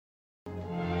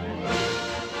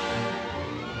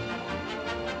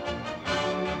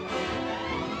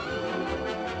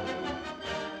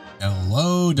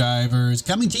Hello, divers.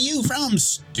 Coming to you from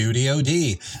Studio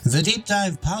D, the Deep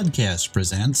Dive Podcast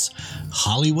presents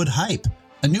Hollywood Hype,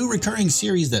 a new recurring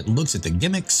series that looks at the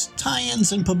gimmicks,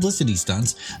 tie-ins, and publicity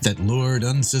stunts that lured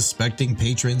unsuspecting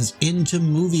patrons into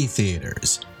movie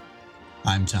theaters.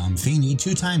 I'm Tom Feeney,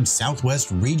 two-time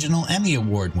Southwest Regional Emmy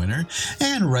Award winner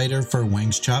and writer for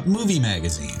Wings Chop Movie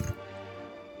Magazine.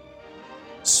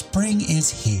 Spring is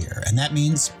here, and that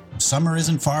means summer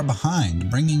isn't far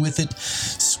behind, bringing with it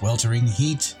sweltering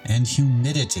heat and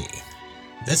humidity.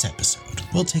 This episode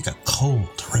will take a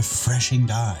cold, refreshing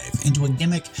dive into a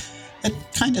gimmick that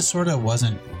kinda sorta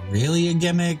wasn't really a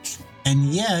gimmick,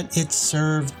 and yet it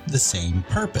served the same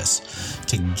purpose,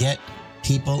 to get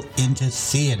people into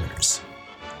theaters.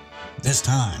 This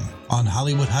time on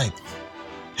Hollywood Hype,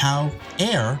 how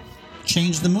air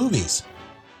changed the movies.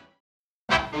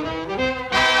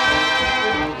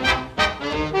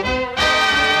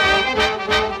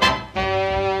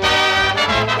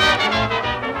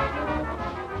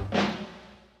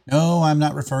 No, I'm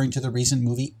not referring to the recent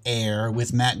movie Air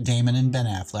with Matt Damon and Ben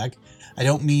Affleck. I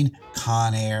don't mean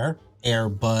Con Air, Air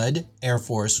Bud, Air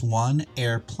Force One,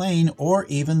 Airplane, or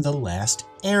even The Last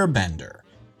Airbender.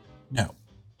 No,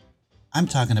 I'm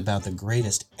talking about the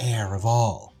greatest air of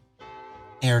all,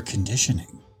 air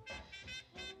conditioning.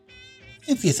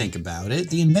 If you think about it,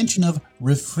 the invention of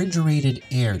refrigerated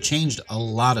air changed a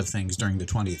lot of things during the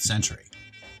 20th century.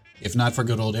 If not for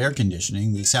good old air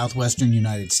conditioning, the southwestern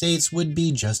United States would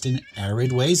be just an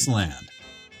arid wasteland.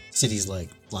 Cities like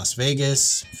Las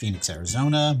Vegas, Phoenix,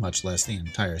 Arizona, much less the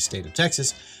entire state of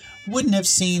Texas, wouldn't have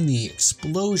seen the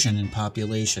explosion in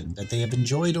population that they have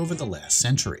enjoyed over the last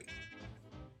century.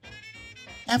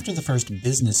 After the first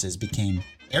businesses became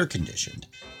air-conditioned,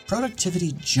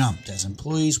 productivity jumped as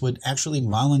employees would actually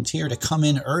volunteer to come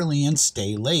in early and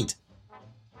stay late.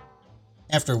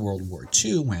 After World War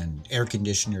II, when air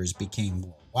conditioners became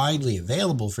more widely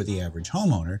available for the average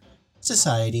homeowner,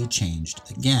 society changed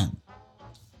again.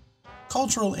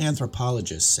 Cultural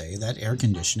anthropologists say that air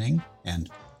conditioning, and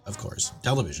of course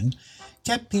television,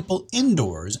 kept people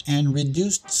indoors and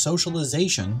reduced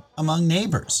socialization among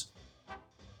neighbors.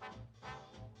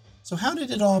 So how did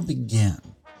it all begin?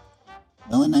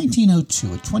 Well, in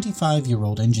 1902, a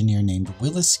 25-year-old engineer named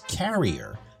Willis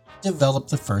Carrier developed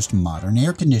the first modern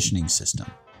air conditioning system.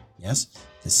 Yes,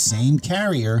 the same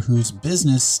Carrier whose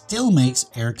business still makes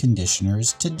air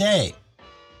conditioners today.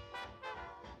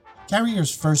 Carrier's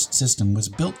first system was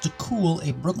built to cool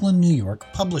a Brooklyn, New York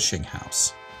publishing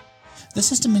house. The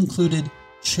system included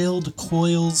chilled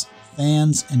coils,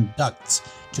 fans, and ducts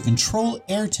to control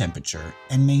air temperature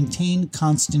and maintain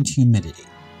constant humidity.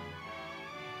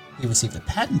 He received a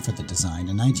patent for the design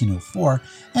in 1904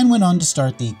 and went on to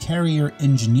start the Carrier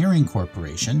Engineering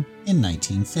Corporation in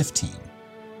 1915.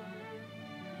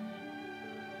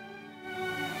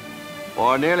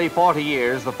 For nearly 40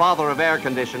 years, the father of air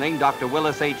conditioning, Dr.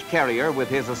 Willis H. Carrier, with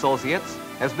his associates,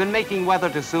 has been making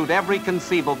weather to suit every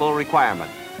conceivable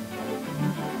requirement.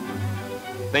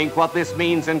 Think what this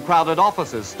means in crowded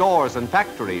offices, stores, and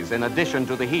factories, in addition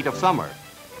to the heat of summer.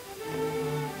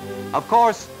 Of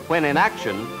course, when in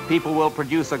action, people will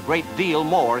produce a great deal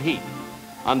more heat.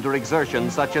 Under exertion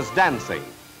such as dancing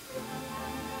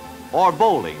or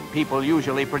bowling, people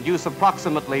usually produce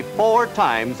approximately 4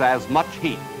 times as much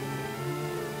heat.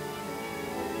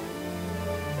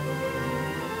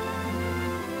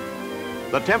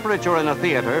 The temperature in a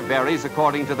theater varies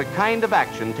according to the kind of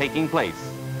action taking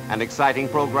place. An exciting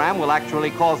program will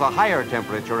actually cause a higher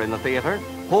temperature in the theater,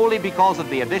 wholly because of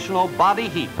the additional body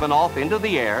heat given off into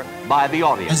the air by the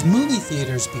audience. As movie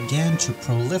theaters began to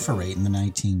proliferate in the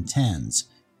 1910s,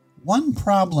 one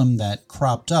problem that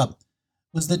cropped up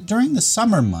was that during the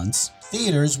summer months,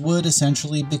 theaters would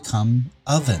essentially become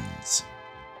ovens.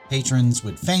 Patrons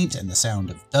would faint, and the sound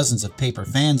of dozens of paper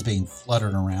fans being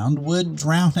fluttered around would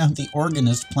drown out the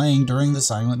organist playing during the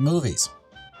silent movies.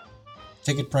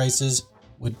 Ticket prices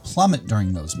would plummet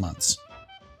during those months,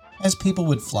 as people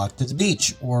would flock to the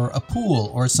beach or a pool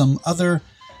or some other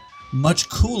much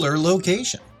cooler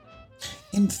location.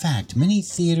 In fact, many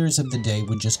theaters of the day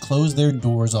would just close their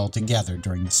doors altogether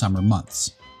during the summer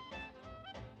months.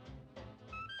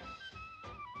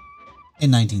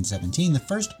 In 1917, the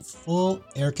first full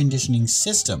air conditioning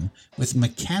system with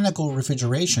mechanical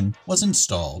refrigeration was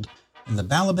installed in the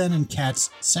Balaban and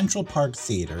Katz Central Park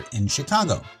Theater in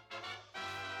Chicago.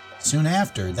 Soon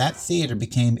after, that theater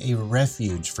became a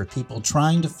refuge for people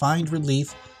trying to find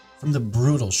relief from the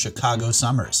brutal Chicago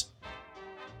summers.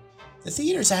 The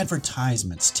theater's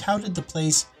advertisements touted the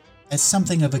place as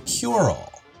something of a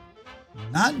cure-all,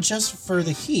 not just for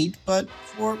the heat, but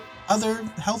for other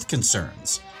health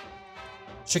concerns.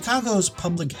 Chicago's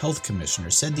public health commissioner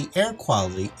said the air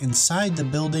quality inside the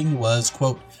building was,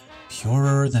 quote,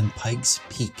 purer than Pikes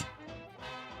Peak.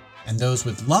 And those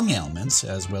with lung ailments,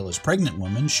 as well as pregnant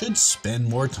women, should spend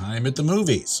more time at the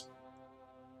movies.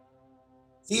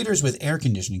 Theaters with air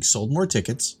conditioning sold more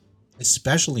tickets,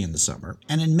 especially in the summer,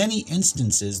 and in many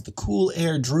instances, the cool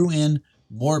air drew in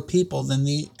more people than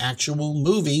the actual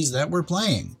movies that were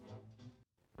playing.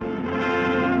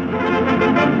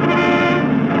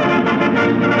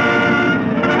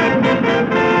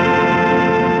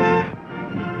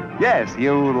 Yes,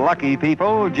 you lucky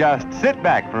people, just sit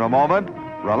back for a moment,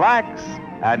 relax,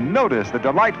 and notice the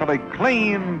delightfully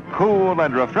clean, cool,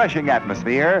 and refreshing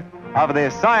atmosphere of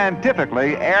this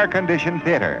scientifically air-conditioned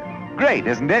theater. Great,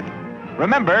 isn't it?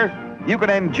 Remember, you can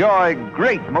enjoy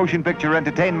great motion picture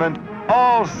entertainment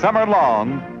all summer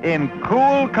long in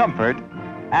cool comfort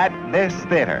at this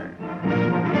theater.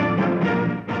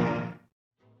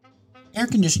 Air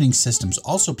conditioning systems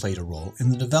also played a role in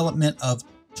the development of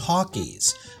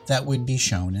talkies that would be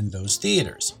shown in those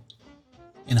theaters.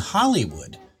 In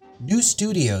Hollywood, new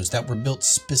studios that were built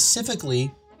specifically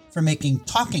for making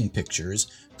talking pictures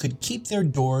could keep their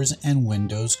doors and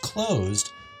windows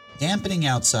closed, dampening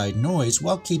outside noise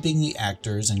while keeping the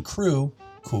actors and crew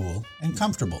cool and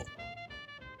comfortable.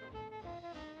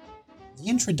 The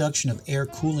introduction of air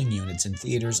cooling units in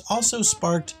theaters also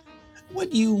sparked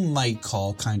what you might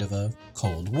call kind of a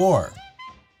Cold War.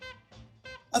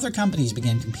 Other companies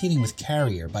began competing with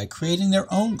Carrier by creating their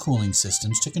own cooling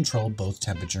systems to control both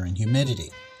temperature and humidity.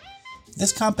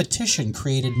 This competition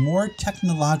created more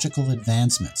technological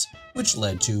advancements, which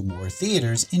led to more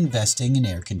theaters investing in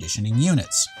air conditioning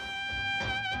units.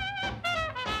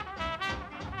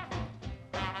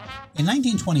 In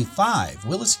 1925,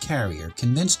 Willis Carrier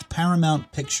convinced Paramount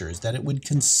Pictures that it would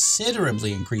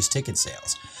considerably increase ticket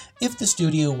sales if the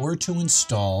studio were to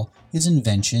install his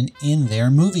invention in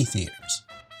their movie theaters.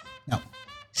 Now,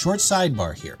 short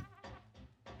sidebar here.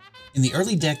 In the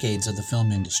early decades of the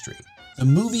film industry, the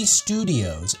movie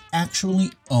studios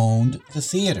actually owned the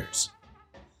theaters.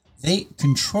 They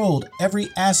controlled every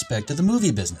aspect of the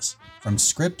movie business, from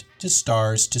script to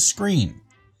stars to screen.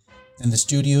 Then the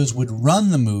studios would run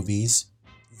the movies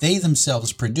they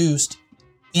themselves produced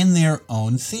in their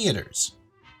own theaters.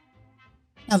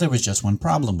 Now, there was just one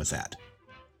problem with that.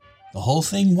 The whole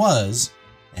thing was,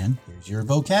 and here's your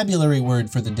vocabulary word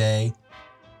for the day,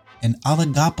 an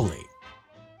oligopoly.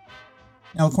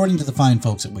 Now, according to the fine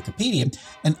folks at Wikipedia,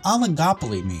 an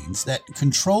oligopoly means that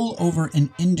control over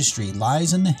an industry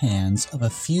lies in the hands of a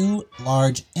few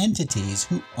large entities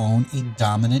who own a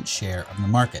dominant share of the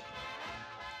market.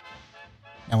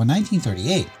 Now, in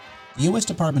 1938, the U.S.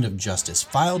 Department of Justice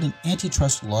filed an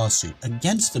antitrust lawsuit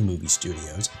against the movie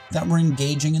studios that were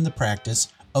engaging in the practice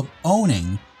of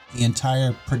owning the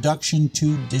entire production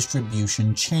to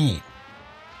distribution chain.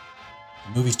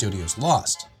 The movie studios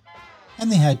lost, and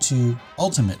they had to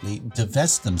ultimately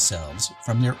divest themselves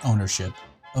from their ownership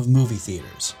of movie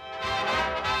theaters.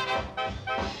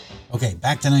 Okay,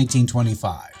 back to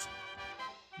 1925.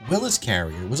 Willis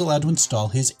Carrier was allowed to install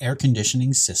his air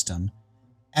conditioning system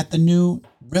at the new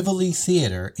Rivoli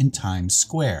Theater in Times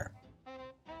Square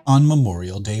on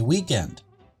Memorial Day weekend.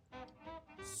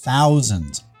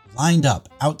 Thousands lined up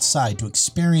outside to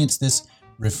experience this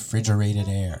refrigerated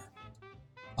air.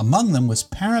 Among them was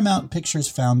Paramount Pictures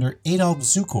founder Adolph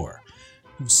Zukor,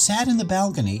 who sat in the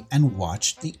balcony and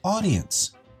watched the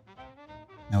audience.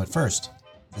 Now, at first,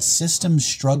 the system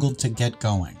struggled to get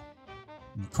going,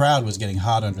 and the crowd was getting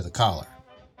hot under the collar.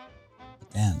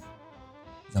 But then,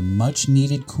 the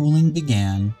much-needed cooling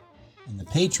began, and the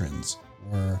patrons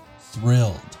were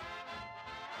thrilled.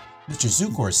 Mr.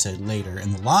 Zukor said later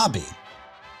in the lobby,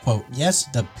 quote, "Yes,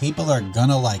 the people are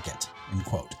gonna like it," end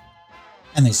quote.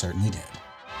 And they certainly did.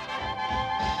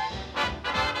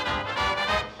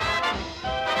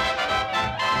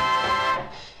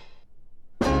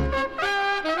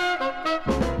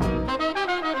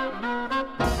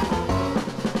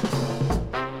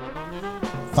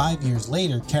 Five years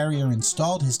later, Carrier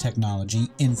installed his technology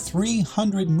in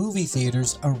 300 movie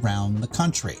theaters around the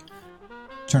country,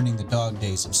 turning the dog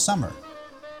days of summer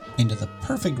into the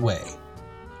perfect way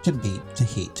to beat the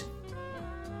heat.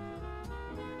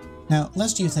 Now,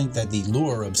 lest you think that the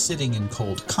lure of sitting in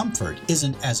cold comfort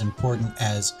isn't as important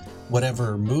as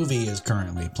whatever movie is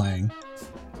currently playing,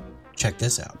 check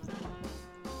this out.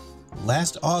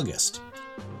 Last August,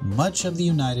 much of the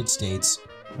United States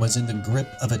was in the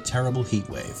grip of a terrible heat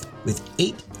wave, with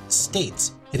 8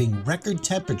 states hitting record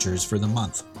temperatures for the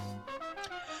month.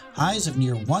 Highs of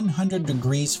near 100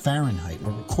 degrees Fahrenheit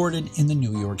were recorded in the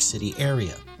New York City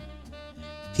area.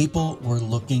 People were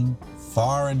looking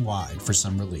far and wide for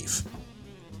some relief.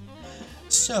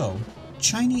 So,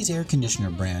 Chinese air conditioner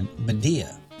brand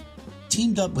Midea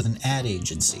teamed up with an ad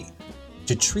agency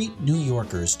to treat New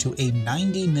Yorkers to a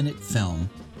 90-minute film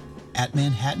at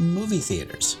Manhattan movie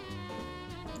theaters.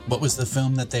 What was the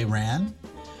film that they ran?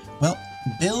 Well,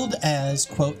 billed as,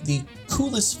 quote, the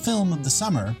coolest film of the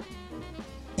summer,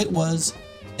 it was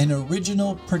an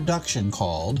original production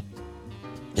called,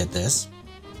 get this,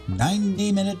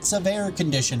 90 Minutes of Air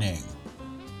Conditioning.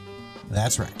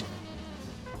 That's right.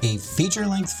 A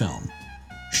feature-length film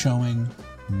showing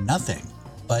nothing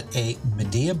but a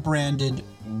Midea-branded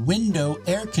window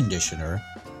air conditioner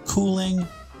cooling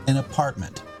an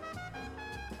apartment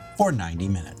for 90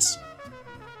 minutes.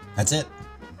 That's it.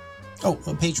 Oh,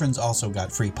 patrons also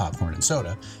got free popcorn and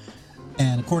soda.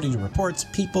 And according to reports,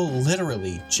 people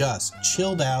literally just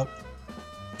chilled out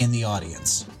in the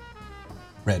audience,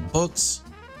 read books,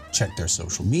 checked their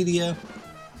social media,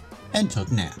 and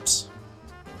took naps.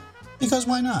 Because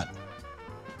why not?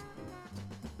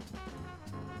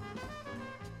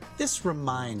 This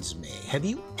reminds me, have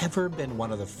you ever been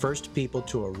one of the first people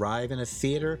to arrive in a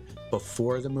theater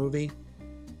before the movie?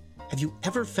 Have you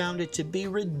ever found it to be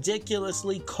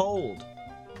ridiculously cold?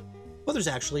 Well, there's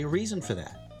actually a reason for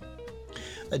that.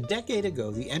 A decade ago,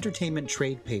 the entertainment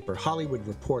trade paper Hollywood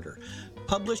Reporter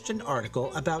published an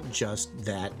article about just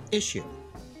that issue.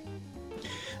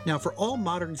 Now, for all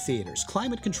modern theaters,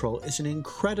 climate control is an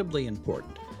incredibly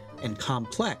important and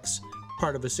complex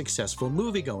part of a successful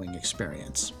movie-going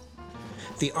experience.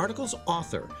 The article's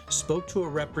author spoke to a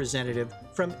representative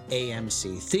from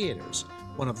AMC Theaters,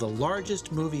 one of the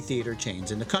largest movie theater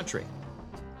chains in the country.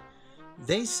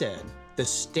 They said the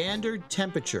standard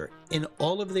temperature in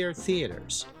all of their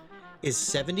theaters is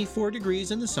 74 degrees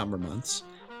in the summer months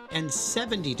and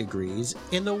 70 degrees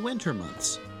in the winter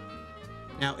months.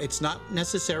 Now, it's not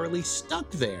necessarily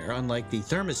stuck there, unlike the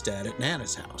thermostat at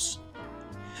Nana's house.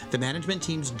 The management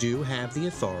teams do have the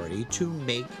authority to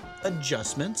make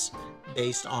adjustments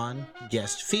based on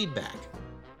guest feedback.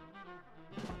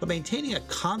 But maintaining a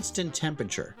constant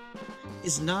temperature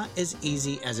is not as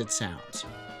easy as it sounds.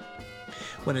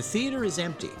 When a theater is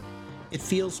empty, it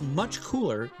feels much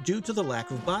cooler due to the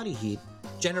lack of body heat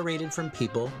generated from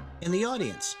people in the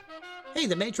audience. Hey,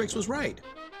 the Matrix was right.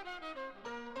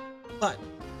 But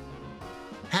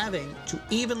having to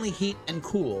evenly heat and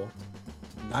cool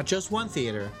not just one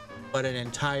theater, but an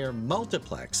entire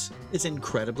multiplex is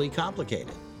incredibly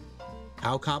complicated.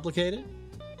 How complicated?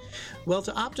 Well,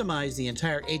 to optimize the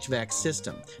entire HVAC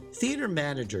system, theater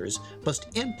managers must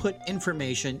input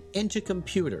information into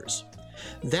computers.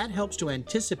 That helps to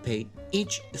anticipate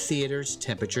each theater's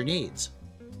temperature needs.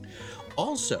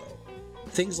 Also,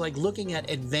 things like looking at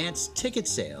advanced ticket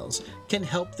sales can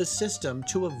help the system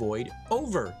to avoid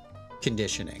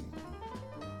over-conditioning.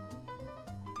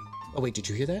 Oh wait, did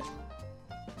you hear that?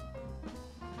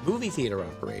 Movie theater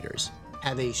operators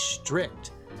have a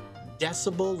strict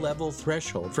decibel level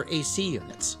threshold for AC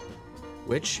units,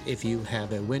 which, if you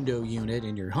have a window unit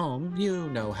in your home, you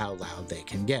know how loud they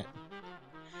can get.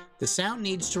 The sound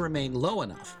needs to remain low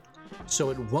enough so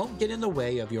it won't get in the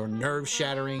way of your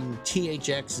nerve-shattering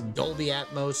THX, Dolby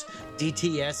Atmos,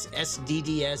 DTS,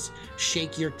 SDDS,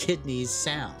 shake your kidneys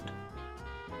sound.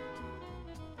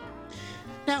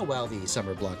 Now, while the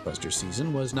summer blockbuster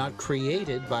season was not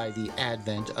created by the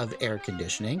advent of air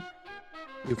conditioning,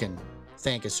 you can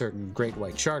thank a certain great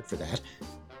white shark for that,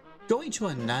 going to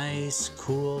a nice,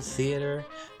 cool theater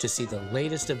to see the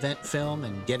latest event film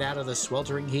and get out of the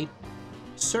sweltering heat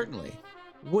certainly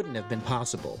wouldn't have been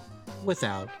possible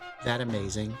without that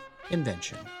amazing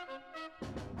invention.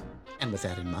 And with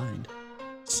that in mind,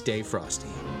 stay frosty.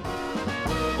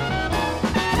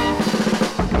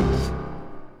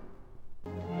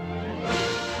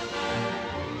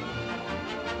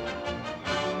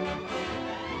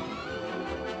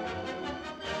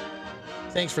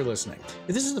 Thanks for listening.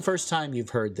 If this is the first time you've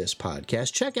heard this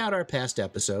podcast, check out our past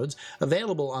episodes,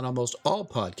 available on almost all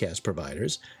podcast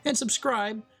providers, and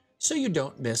subscribe so you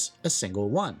don't miss a single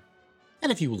one.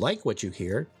 And if you like what you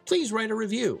hear, please write a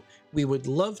review. We would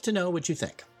love to know what you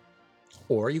think.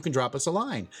 Or you can drop us a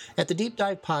line at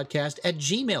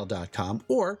thedepdivepodcast@gmail.com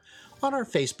or on our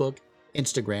Facebook,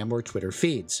 Instagram, or Twitter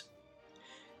feeds.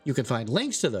 You can find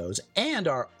links to those and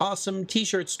our awesome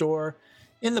t-shirt store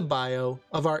in the bio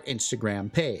of our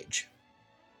Instagram page.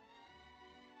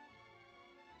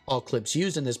 All clips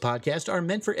used in this podcast are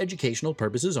meant for educational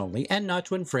purposes only and not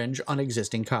to infringe on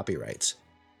existing copyrights.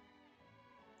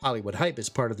 Hollywood Hype is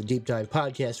part of the Deep Dive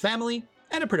Podcast family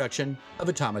and a production of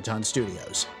Automaton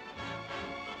Studios.